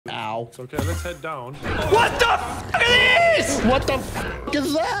Ow. It's okay, let's head down. What the fuck are these? What the fuck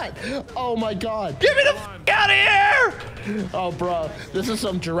is that? Oh my god. Get me the fuck out of here! Oh, bro. This is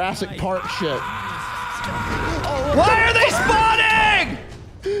some Jurassic Park shit. Oh, why are they spawning?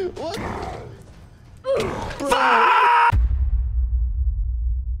 What?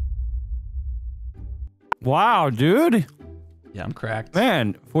 Wow, dude. Yeah, I'm cracked.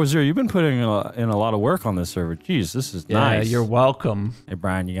 Man, 4-0, you've been putting in a lot of work on this server. Jeez, this is nice. Yeah, you're welcome. Hey,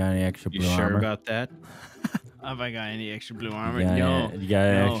 Brian, you got any extra blue You armor? sure about that? Have I got any extra blue armor? You got No. any, you got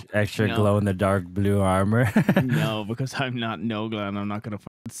any extra glow-in-the-dark blue armor? No, because I'm not Nogla and I'm not going to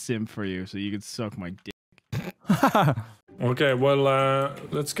simp for you, so you can suck my dick. Okay, well,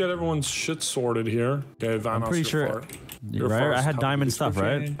 let's get everyone's shit sorted here. Okay, Vanoss, I'm pretty sure. You're Right? first. I had Top of diamond the stuff,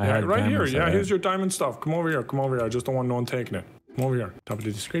 right? description. I had right here. diamond Yeah, stuff, here's your diamond stuff. Come over here. Come over here. I just don't want no one taking it. Come over here. Top of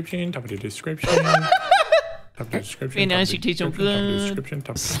the description. Top of the description. Top of the description. Vanoss, you taste so good. Top of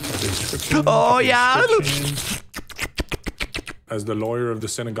the description. Oh, yeah. As the lawyer of the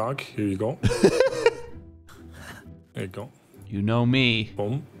synagogue, here you go. There you go. You know me.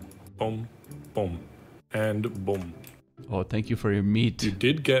 Boom, boom, boom, and boom. Oh, thank you for your meat. You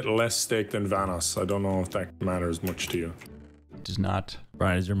did get less steak than Vanoss. I don't know if that matters much to you. It does not.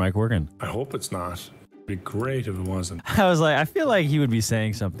 Brian, is your mic working? I hope it's not. It'd be great if it wasn't. I was like, I feel like he would be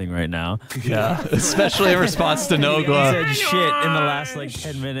saying something right now. Yeah, especially in response to He Nogla. said shit in the last like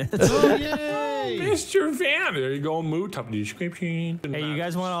 10 minutes. Oh, yay! Mr. Van. There you go. Mood. Top of the description. Hey, you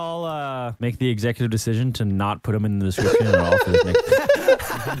guys want to all make the executive decision to not put him in the description at all for this next?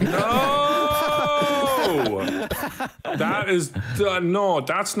 No! That is no,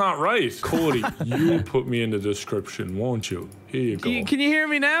 that's not right. Cody, you put me in the description, won't you? Here you go. Can you hear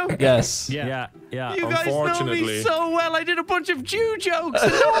me now? Yes. Yeah. You guys know Unfortunately. me so well. I did a bunch of Jew jokes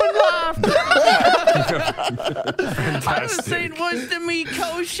and no one laughed. I was saying, was the meat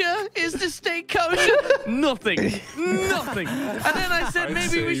kosher? Is the steak kosher? Nothing. Nothing. And then I said, I'd maybe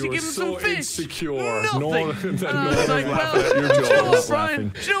say we you should were give him so some fish. insecure. Nothing. No one- and no I was one like, laughed well, at your do you know what, jokes. Brian?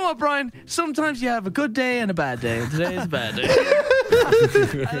 Do you know what, Brian? Sometimes you have a good day and a bad day. And today is a bad day. And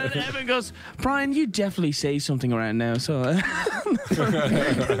then Evan goes, Brian, you definitely say something around now. So they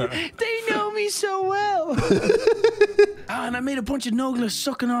know me so well. And I made a bunch of Nogla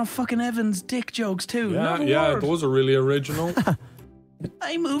sucking off fucking Evan's dick jokes too. Yeah, Not a yeah, word. those are really original.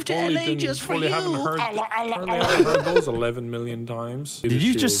 I moved to LA just for you. Haven't heard those 11 million times. Did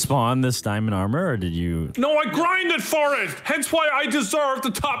you just spawn this diamond armor, or did you? No, I grinded for it. Hence why I deserve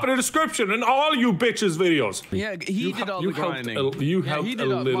the top of the description in all you bitches' videos. Yeah, he did all the grinding. You helped a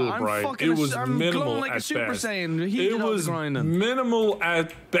little, Brian. It was minimal like at a Super best. Saiyan. He It did all was the grinding. minimal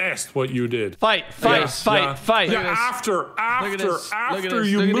at best what you did. Fight. Yeah. Look Yeah, at this. after Look at this.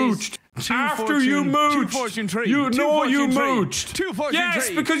 you Look at mooched. these. After you mooched. Two fortune tree. You Two know you fortune tree. mooched. Two fortune Yes,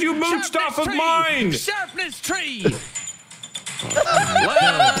 tree. because you mooched Sharpness off of tree. mine. Sharpness tree. Let's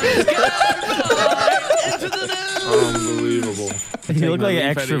go into the news. Unbelievable. You look my like an leaf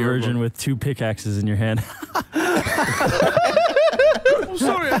out of extra your virgin book. with 2 pickaxes in your hand. Oh,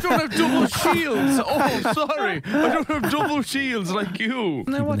 sorry, I don't have double shields. Oh, sorry, I don't have double shields like you.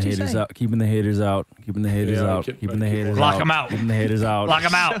 Now, Keeping the haters out. Keeping the haters out. Keeping the haters Yeah, out. Keeping the haters Block out. them out. Keeping the haters out. Block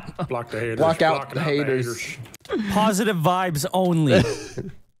him out. Block the haters. Block out Blocking the haters. Positive vibes only.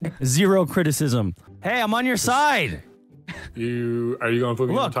 Zero criticism. Hey, I'm on your side. Are you gonna put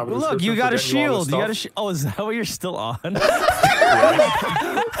me on Look, top of the look, description you got for a getting all this shield. You got a stuff? Oh, is that what you're still on?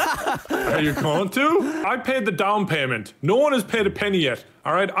 Are you going to? I paid the down payment. No one has paid a penny yet.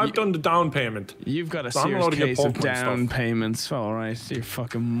 All right, I've done the down payment. You've got a So I'm serious allowed to get case of Pokemon down stuff. payments. All right, you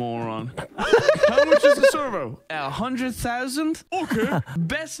fucking moron. How much is the servo? 100,000? Okay.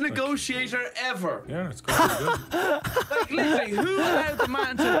 Best negotiator ever. Yeah, it's going to be good. Like, literally, who allowed the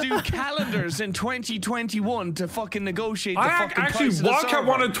man to do calendars in 2021 to fucking negotiate the fucking Actually, price of the Wildcat server?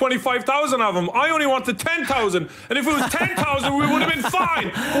 wanted 25,000 of them. I only wanted 10,000. And if it was 10,000, we would have been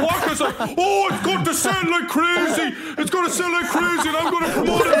fine. But Wildcat's like, oh, it's going to sell like crazy. It's going to sell like crazy, and I'm going to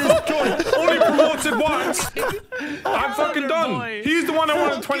promote it. Only promotes it once. I'm fucking done. boy. He's the one that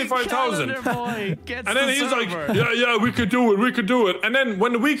wanted Fucking 25,000. calendar boy gets And then the he's server. like, yeah, we could do it. And then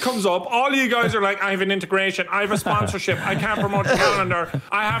when the week comes up, all you guys are like, I have an integration, I have a sponsorship, I can't promote the calendar.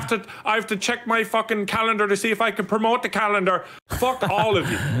 I have to check my fucking calendar to see if I can promote the calendar. Fuck all of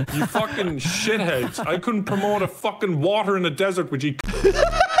you. You fucking shitheads. I couldn't promote a fucking water in the desert with you.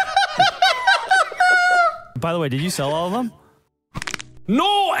 By the way, did you sell all of them?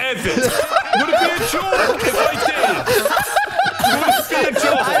 No, Evan! Would it be a joke if I did? Would it be a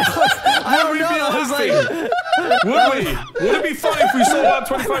joke? I don't know. Would we be I was laughing Would we? Would it be funny if we sold out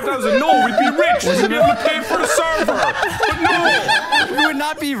 25,000? No, we'd be rich. We'd be able to pay for the server. But no, We would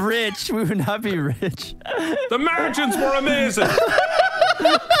not be rich. We would not be rich. the margins were amazing.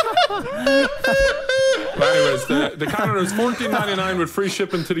 But anyways, the calendar is $14.99 with free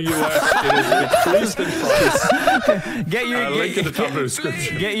shipping to the US. It is increased in price. Get your Link in the top of the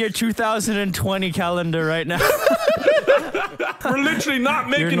description. get your 2020 calendar right now. We're literally not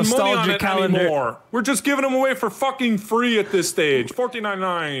making money on nostalgia it calendar. anymore. We're just giving them away for fucking free at this stage.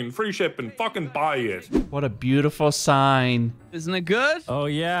 $14.99, free shipping. Fucking buy it. What a beautiful sign. Isn't it good? Oh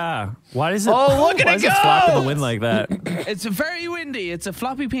yeah. Why does it? Oh, look at why it does it flap in go! the wind like that? It's very windy. It's a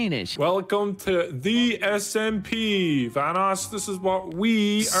floppy penis. Welcome to the SMP. Vanoss, this is what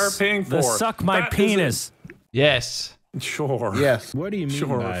we are paying for. The suck my That is penis. Yes. it. Sure. Yes. What do you mean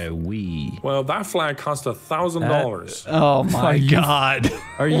Sure. by we? Well, that flag cost $1,000. Oh my God.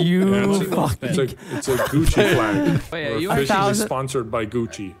 Are you fucking? It's a Gucci flag. Wait, are We're you officially 1,000? sponsored by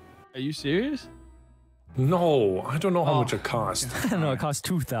Gucci. Are you serious? No, I don't know how much it cost. No, it cost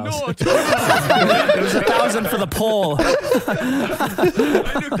 2,000. No, It was 1,000 for the pole.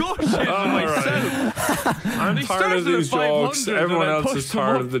 I negotiated myself. I'm They tired of started at these 500 jokes. and Everyone I else is pushed them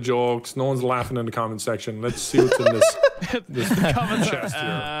tired up. of the jokes. No one's laughing in the comment section. Let's see what's in this chest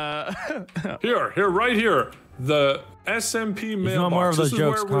here. Here, right here. The SMP If mailbox. you want more of those This is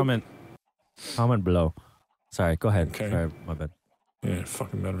jokes, where we- comment below. Sorry, go ahead. Okay. Sorry, my bad. Yeah,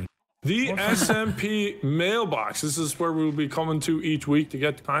 fucking better. The SMP mailbox. This is where we'll be coming to each week to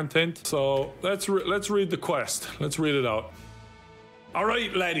get content. So let's read the quest. Let's read it out. All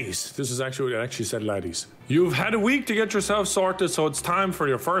right, laddies. This is actually, it actually said laddies. You've had a week to get yourself sorted, so it's time for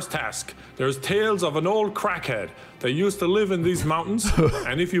your first task. There's tales of an old crackhead that used to live in these mountains,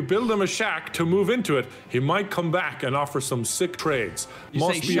 and if you build him a shack to move into it, he might come back and offer some sick trades.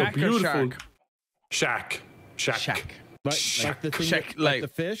 say shack or shark? Shack. Shack. Like the thing Check, that, like- the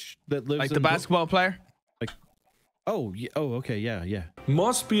fish that lives Like in the basketball player? Oh, yeah, oh, okay, yeah.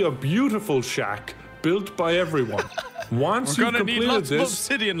 Must be a beautiful shack built by everyone. Once you've Gonna need completed lots of this,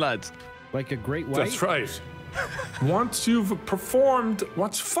 obsidian, lads. Like a great white. that's right. Once you've performed,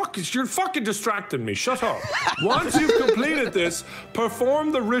 you're fucking distracting me. Shut up. Once you've completed this,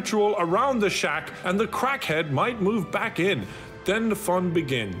 perform the ritual around the shack, and the crackhead might move back in. Then the fun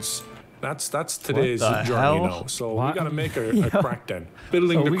begins. That's today's the journey hell? now. So What? we gotta make a crack den.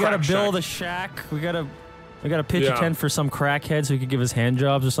 Building So the we gotta crack build shack. a shack. We gotta pitch Yeah. a tent for some crackhead so he could give us hand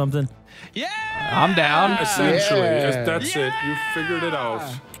jobs or something. Yeah! I'm down. Essentially, Yeah. that's it. You figured it out.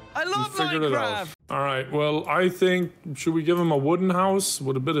 I You love figured it out. Minecraft. All right. Well, I think should we give him a wooden house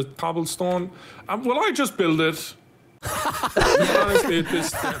with a bit of cobblestone? Well, I just build it. Honestly,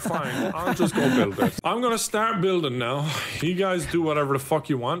 fine. I'll just go build it. I'm gonna start building now. You guys do whatever the fuck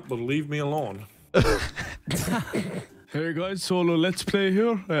you want, but leave me alone. Hey guys, solo let's play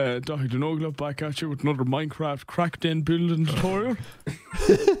here. Dr. Nogla back at you with another Minecraft crack den building tutorial.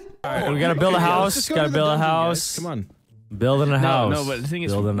 We gotta build a house. Just go Gotta to the build a dungeon, guys. house. Come on. Building a house. no, but the thing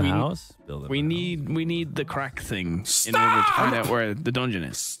is, building a we- house. Building We a need the crack thing in order to find out where the dungeon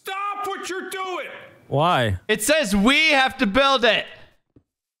is. Stop what you're doing. Why? It says we have to build it.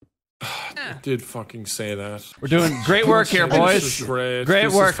 I did fucking say that. We're doing great work here, This boys. is great. Great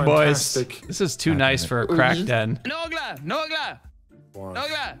This is work, boys. fantastic. This is too nice for a crack den. Nogla! What?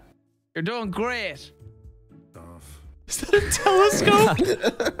 Nogla! You're doing great. Telescope.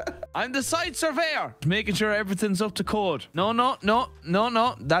 I'm the site surveyor. Making sure everything's up to code. No.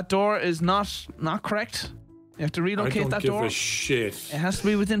 That door is not correct. You have to I relocate don't that give door. a shit. It has to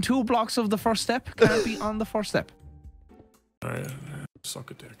be within 2 blocks of the first step. Can't be on the first step. All right.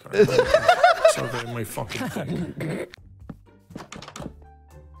 Suck a dick. All right. Survey my fucking thing.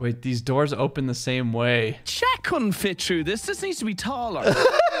 Wait, these doors open the same way. Jack couldn't fit through this. This needs to be taller.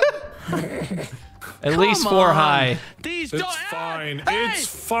 At least Come 4 on. high. These It's doors. fine. Hey, It's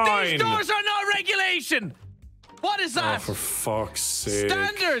fine. These doors are not regulation. What is Oh, that? for fuck's sake.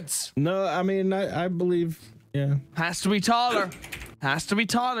 Standards. No, I mean, I believe, yeah. Has to be taller. Has to be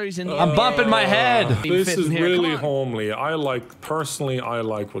taller. He's in the I'm bumping my head. This Fit is in here. really Come on. homely. I like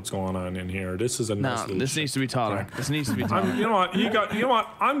what's going on in here. This is a nice No, little this shit. needs to be taller. This needs to be taller. You know what? You know what?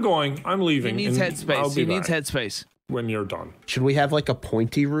 I'm going. I'm He leaving. needs and I'll headspace. be He needs back headspace. when you're done. Should we have like a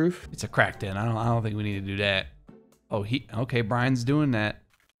pointy roof? It's a crack den. I don't think we need to do that. Oh, okay, Brian's doing that.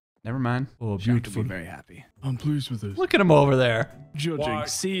 Never mind. Oh, beautiful. Very happy. I'm pleased with this. Look at him over there. Judging, Why?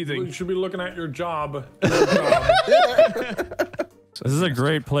 seething. You should be looking at your job. This is a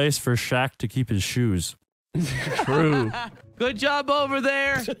great place for Shaq to keep his shoes. True. Good job over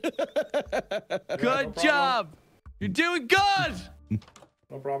there. Good job. You're doing good.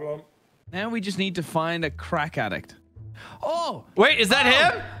 No problem. Now we just need to find a crack addict. Oh! Wait, is that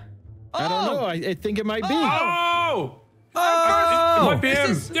him? I don't know. I think it might be. Oh! It might be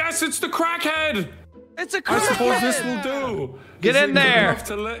him. Yes, it's the crackhead. It's a I crack suppose this will do. Get Is in it good there. enough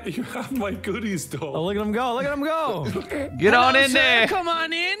to let you have my goodies, though. Oh, look at him go. Look at him go. Get on in sir. there. Come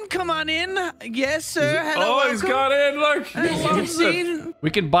on in. Come on in. Yes, sir. Hello. Oh, he's got in. Look. in. We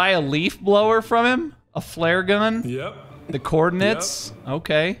can buy a leaf blower from him, a flare gun, Yep. the coordinates.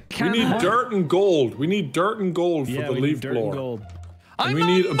 Okay. We need dirt and gold. We need dirt and gold for Yeah, the we leaf need dirt and blower. gold. And I'm we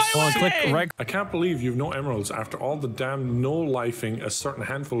need on my Come on, click way. right. I can't believe you've no emeralds after all the damn no-lifing a certain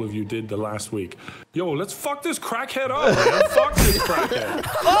handful of you did the last week. Yo, let's fuck this crackhead up, man. Fuck this crackhead.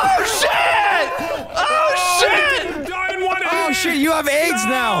 Oh shit! Oh shit! Die in one Oh hand. shit, you have AIDS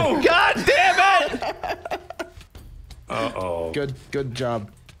now. God damn it! Uh-oh. Good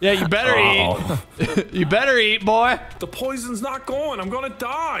job. Yeah, you better eat. You better eat, boy. The poison's not going. I'm gonna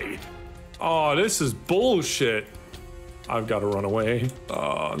die. Oh, this is bullshit. I've got to run away.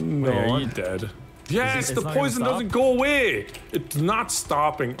 Oh, no, Wait, are I'm you- dead. Yes, it's the not gonna poison stop? doesn't go away. It's not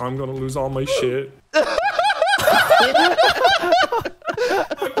stopping. I'm gonna lose all my shit.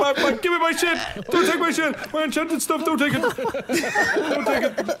 Give me my shit! Don't take my shit! My enchanted stuff, don't take it! Don't take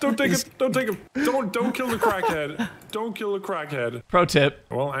it! Don't take it! Don't take it! Don't kill the crackhead! Don't kill the crackhead! Pro tip.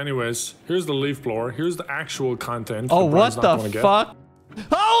 Well, anyways, here's the leaf blower. Here's the actual content. Oh, that what Brian's not the gonna get. fuck?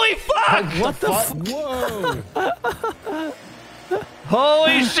 Holy fuck! What the fuck? Whoa!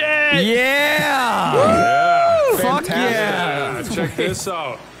 Holy shit! Yeah. Yeah! Fuck yeah. Yeah, check this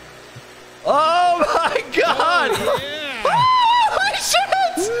out. Oh my god! Holy shit!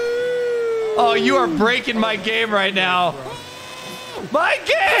 Oh, you are breaking my game right now. My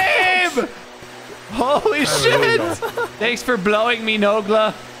game! Holy shit! Thanks for blowing me,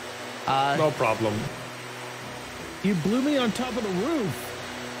 Nogla. No problem. You blew me on top of the roof.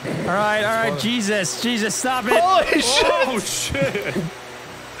 All right, Jesus, stop it. Holy shit! Oh, shit!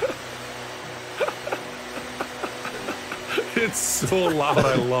 It's so loud,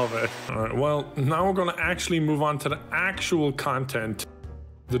 I love it. All right, well, now we're gonna actually move on to the actual content,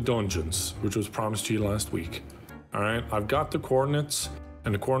 the dungeons, which was promised to you last week. All right, I've got the coordinates,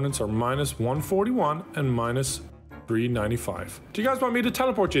 and the coordinates are -141 and -395. Do you guys want me to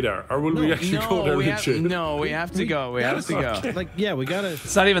teleport you there, or will we actually go there we and have, shit? no, we have to go. We have to go. Like, yeah, we gotta.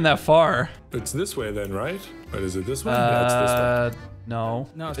 It's not even that far. It's this way then, right? Wait, is it this way? Yeah, it's this way. No.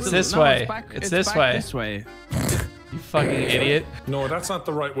 No, It's this way. It's this back way. This way. You fucking idiot. No, that's not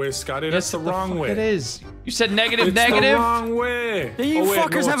the right way, Scotty. That's the Yes, wrong fuck way. It is. You said negative, It's the negative. wrong way. Yeah, you oh, wait,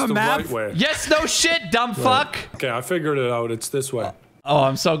 fuckers no, have it's a the map? Right way. Yes, no shit, dumb fuck. Okay, I figured it out. It's this way. Oh,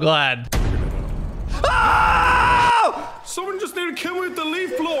 I'm so glad. Oh! Someone just need to kill me with the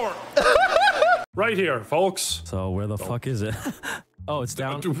leaf blower. Right here, folks. So where the fuck is it? Oh, it's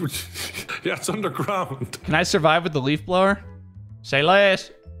down. Yeah, it's underground. Can I survive with the leaf blower? Say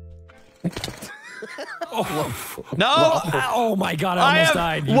less. No! Oh my god, I I almost have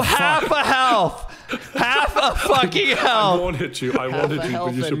died. You half fuck. a health. Half a fucking I health. won't hit you. I won't hit you, but you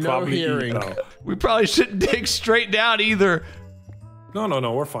health should and no probably hearing. eat now. We probably shouldn't dig straight down either. No,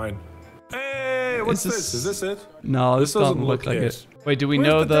 we're fine. Hey, what's Is this? this- Is this it? No, this doesn't doesn't look look like it. it. Wait, do we Where's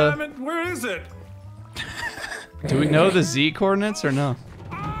know the damn it? Where is it? do we know the Z coordinates or no?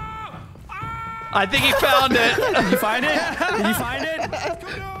 I think he found it. Did you find it? Did you find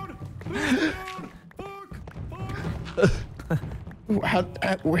it?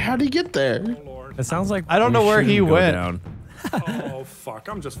 How'd he get there? It sounds like I don't know we where he shouldn't go went. down. Oh, fuck.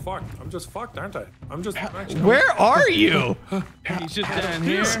 I'm just fucked. I'm just fucked, aren't I? I'm just... Actually, Where are you? He's just down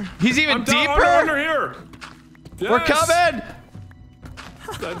here. He's even I'm down deeper. under here. We're Yes. coming.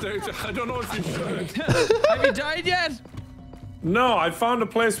 I don't know if you should. Have you died yet? No, I found a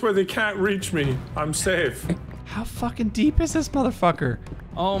place where they can't reach me. I'm safe. How fucking deep is this motherfucker?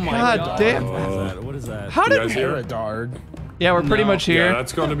 Oh my God god. damn. What is that? What is that? How You did? guys hear? Paradard. Yeah, we're pretty much Yeah, here.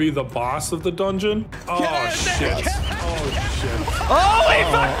 that's going to be the boss of the dungeon. Oh, shit. Oh, shit. Oh, wait,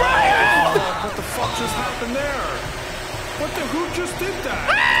 fuck Brian! What the fuck just happened there? Who just did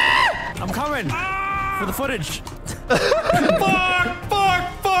that? I'm coming for the footage. Fuck.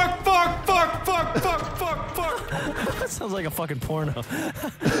 That sounds like a fucking porno. Don't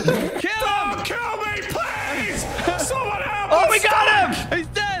kill me, please! Someone help Oh, us! we got him! He's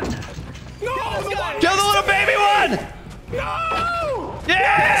dead. No, the one! Kill the little baby one! No!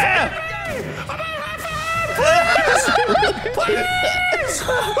 Yeah!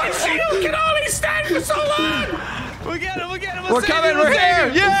 My shield can only stand for so long! We get him. We're coming. We're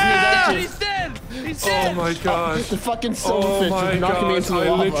here. Yeah! He's dead. He's Oh dead. my god. The fucking Oh silverfish my is knocking me god. into the I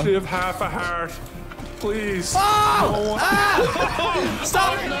lava. literally have half a heart. Please. Oh! Ah!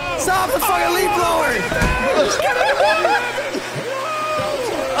 Stop! Stop the fucking leaf blower!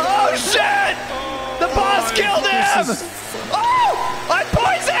 Oh shit! The boss killed him! Oh! I'm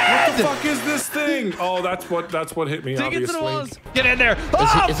poisoned! What the fuck is this thing? Oh, that's what hit me, Dig into the obviously. walls. Get in there!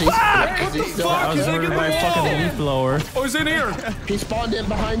 Oh Is he- fuck! is he still- I was murdered by a fucking leaf blower. Oh, he's in here. He spawned in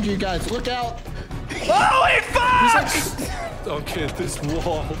behind you guys. Look out. Holy fuck! Okay, this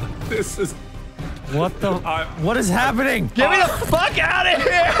wall. This is... What the? What is happening? Get me the fuck out of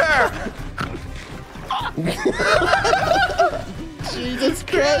here! Jesus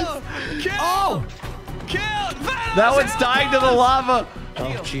Christ. Oh! Kill! Vanoss, That one's dying to the lava.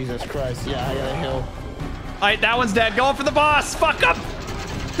 Oh, Jesus Christ. Yeah, I gotta heal. Alright, that one's dead. Going for the boss. Fuck him!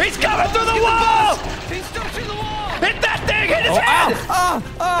 He's coming through the wall! He's stuck through the wall! Hit that thing! Hit his Oh! head! Ow!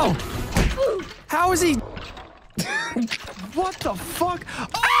 Oh! How is he? What the fuck?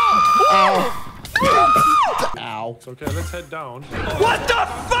 Oh! Ow. Okay, let's head down. What the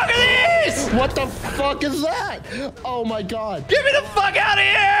fuck are these? What the fuck is that? Oh my god. Get me the fuck out of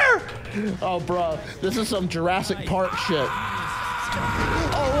here! Oh, bro. This is some Jurassic Park shit.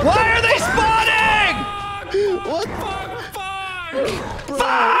 Oh, Why are they spawning? what?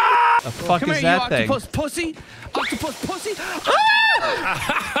 The fuck Come is here, that you thing? octopus pussy! Octopus pussy!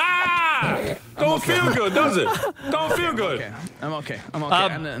 Don't feel good, does it? Don't feel good. I'm okay. I'm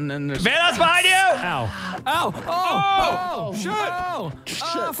okay. And then there's... Vanoss behind you! Ow! Ow! Oh! Shit. Oh!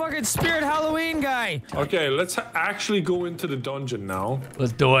 Oh! Fucking spirit Halloween guy! Okay, let's actually go into the dungeon now.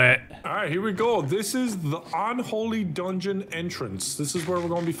 Let's do it. All right, here we go. This is the unholy dungeon entrance. This is where we're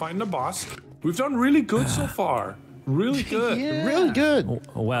going to be fighting the boss. We've done really good so far. Really good. Really good.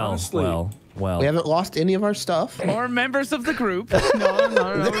 Well, Honestly. well. We haven't lost any of our stuff. More members of the group. No, we've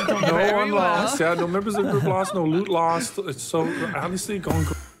done No very one well. lost. Yeah, no members of the group lost. No loot lost. It's so honestly going.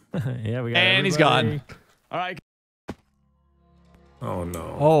 Yeah, we got. And he's everybody. gone. All right. Oh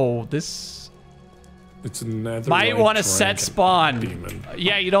no. Oh, this It's another. might want to set spawn. Demon.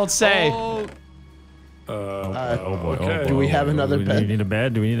 Yeah, you don't say. Oh, Okay. Do we have another Do we bed? need a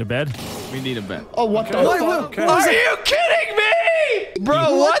bed? Do we need a bed? we need a bed. Oh, what the Okay. fuck? Okay. Are you kidding me?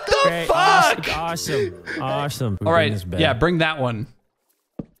 Bro, what the Okay, fuck? Awesome. Awesome. All right, yeah, bring that one.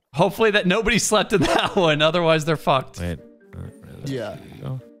 Hopefully that nobody slept in that one, otherwise they're fucked. Wait. Yeah.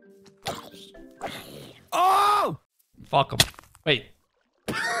 Oh! Fuck them. Wait.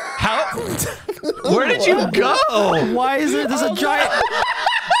 How? Where did you go? Why is there? There's a giant.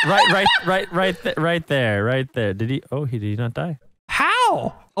 Right there. Did he? Oh, did he not die?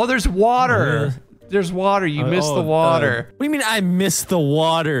 How? Oh, there's water. There's water. You missed the water. What do you mean I missed the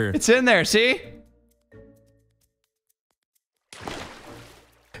water? It's in there, see?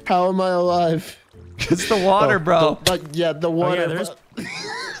 How am I alive? It's the water, bro. Yeah, the water. there's-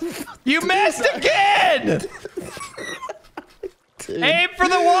 You missed again! Aim for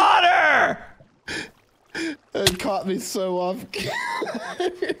the water! It caught me so off.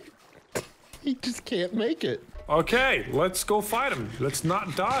 He just can't make it. Okay, let's go fight him. Let's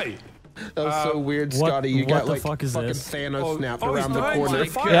not die. That was so weird, what- Scotty. You what got the like fuck is fucking this? Thanos snapped he's around the dying corner. to the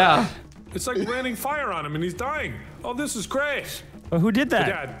fire. Yeah. It's like raining fire on him and he's dying. Oh, this is great. Who did that?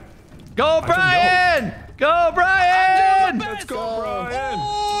 Dad, Go, Brian! Go, Brian! let's go, Brian.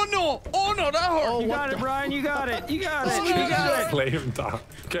 Oh no! Oh no! That hurt. You got it, Brian. You got it. You got it. You got it. Lay him down.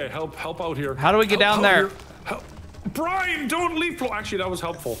 Okay, help out here. How do we get Help down there? here. Help. Brian, don't leave flow. Actually, that was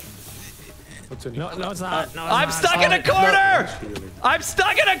helpful. What's in here? No, it's not. No, it's I'm not. stuck in a corner! I'm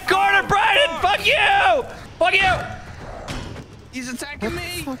stuck in a corner, Brian! Fuck you! Fuck you! He's attacking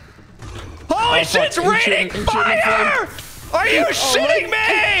me. Holy shit, it's raining shooting fire! Are you shitting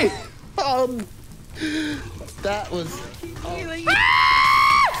me? That was.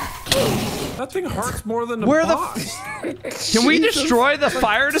 That thing hurts more than the Where the boss. Can we destroy the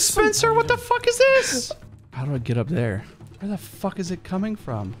fire dispenser? What the fuck is this? How do I get up there? Where the fuck is it coming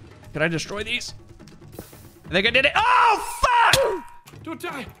from? Can I destroy these? I think I did it. Oh, fuck! Don't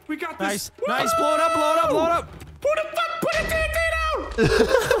die. We got Nice. this. Nice. Blow it up. Blow it up. Blow it up. Put a TNT down.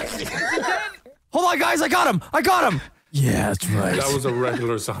 Hold on, guys. I got him. I got him. Yeah, that's right. That was a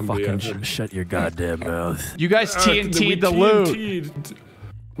regular zombie. Fucking engine. shut your goddamn mouth. You guys We TNT'd the loot. TNT'd.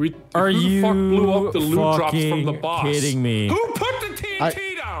 Who Are the fuck blew up the you loot drops from the fucking boss? kidding me? Who put the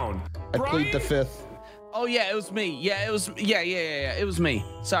TNT down? I plead the Brian? fifth. Oh yeah, it was me. Yeah, it was. Yeah. It was me.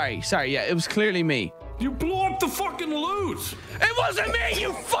 Sorry. Yeah, it was clearly me. You blew up the fucking loot. It wasn't me.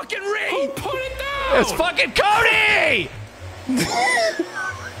 You fucking Who read. put it down? It's fucking Cody!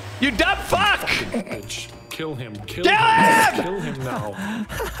 You dumb fuck! Bitch. Kill him. Kill Kill him. him! Kill him now.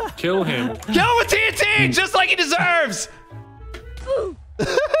 Kill him. Kill him with TNT, just like he deserves! All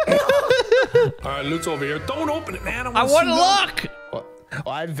Alright, loot's over here. Don't open it, man. I want to look. Well,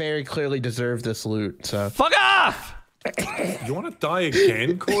 I very clearly deserve this loot, so. Fuck off. You want to die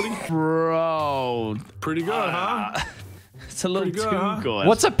again, Cody? Bro. Pretty good, huh? It's a little Pretty good, too huh? good.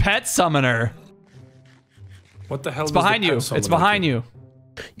 What's a pet summoner? What the hell It's behind you. It's behind you.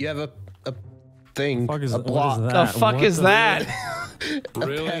 You have a thing, Fuck is, a what block. is The that? fuck What is the- that?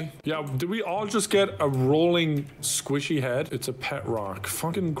 Really? Yeah, did we all just get a rolling squishy head? It's a pet rock.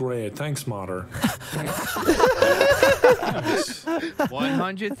 Fucking great. Thanks, Mater.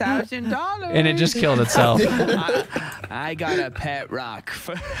 $100,000. And it just killed itself. I got a pet rock.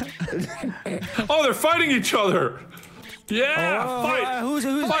 Oh, they're fighting each other. Yeah, Oh, fight. who's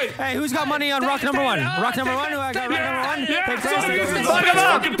Fight. Hey, who's got money on rock number one? Rock number one. Who I got rock number one? Yeah, Take sounds like place. this is Fuck the 'em best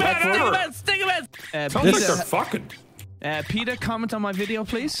up. fucking pet ever. Sounds like they're fucking. Peter, comment on my video,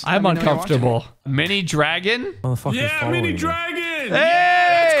 please. I'm Let me know you're watching. uncomfortable. Mini dragon? Motherfucker's Yeah, following mini me. dragon. Hey!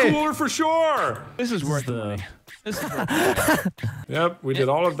 Yeah, that's cooler for sure. This is worth the the- money. This is worth Yep, we did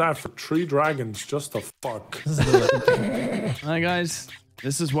all of that for 3 dragons just to fuck. Hi, guys.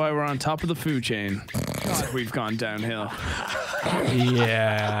 This is why we're on top of the food chain. God, we've gone downhill.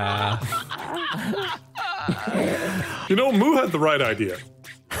 Yeah. You know, Moo had the right idea.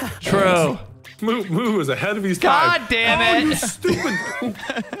 True. Moo was ahead of his time. God damn Oh, it. you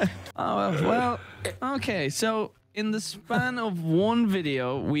stupid. Oh, well, okay, so in the span of one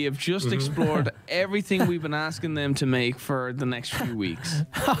video, we have just explored everything we've been asking them to make for the next few weeks.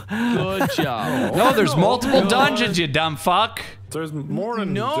 Good job. No, there's multiple dungeons, you dumb fuck. There's more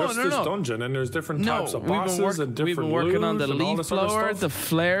than just this dungeon, and there's different types of bosses and different we've been working on the loot and all leaf this other blower, stuff. the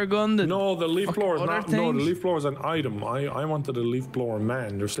flare gun, the No, the leaf blower is other not. No, the things? leaf blower is an item. I wanted a leaf blower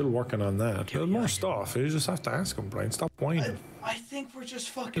man. They're still working on that. There's more stuff. You just have to ask them, Brian. Stop whining. I think we're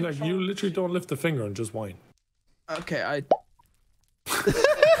just fucking. Like you literally don't lift the finger and just whine. Okay,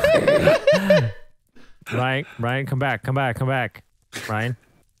 Ryan, come back. Ryan.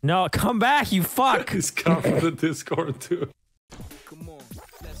 No, come back, you fuck. He's coming to the Discord too.